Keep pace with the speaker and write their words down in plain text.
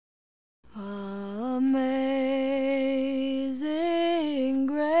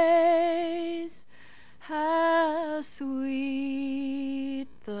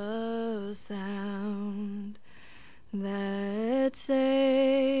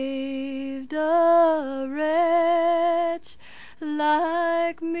a wretch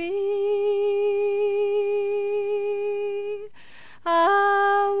like me.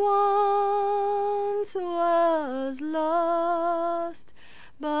 I once was lost,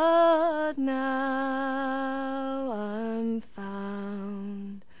 but now I'm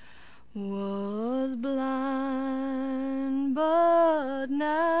found. Was blind, but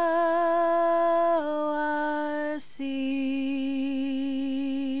now I see.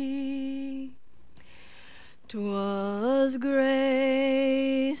 'Twas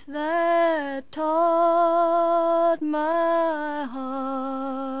grace that taught my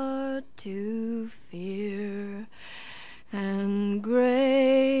heart to fear, and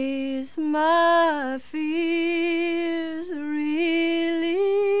grace my fears released.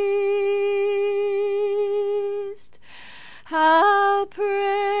 How precious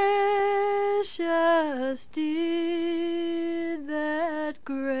did that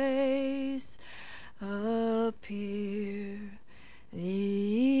grace appear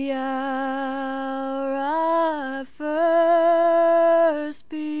the hour I first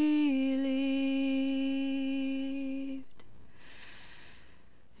believed.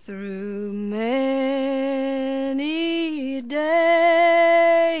 Through many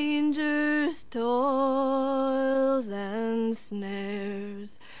dangers, toils, and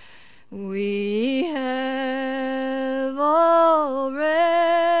snares, we have already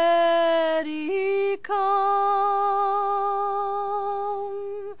come.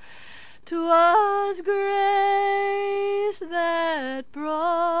 'Twas grace that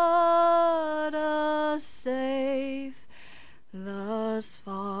brought us safe thus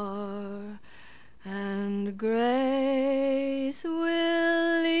far, and grace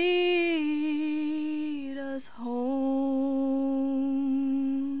will lead us home.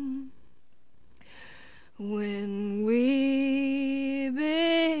 When we've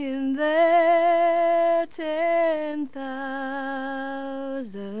been there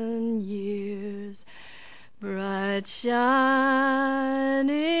 10,000 years, bright shining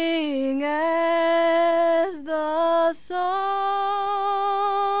as the sun,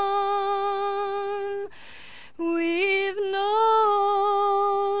 we've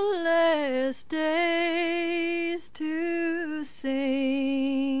no less days to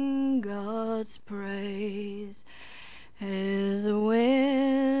sing God's praise as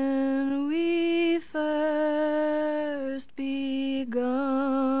when we first begun.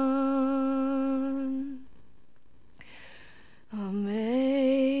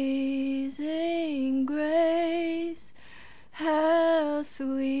 Amazing grace, how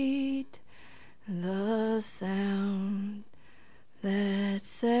sweet the sound that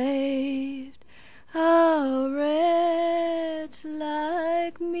saved a wretch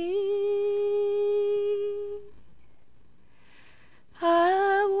like me.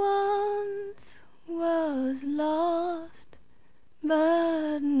 I once was lost,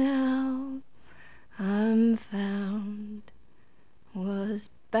 but now I'm found. Was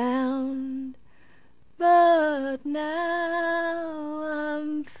bound, but now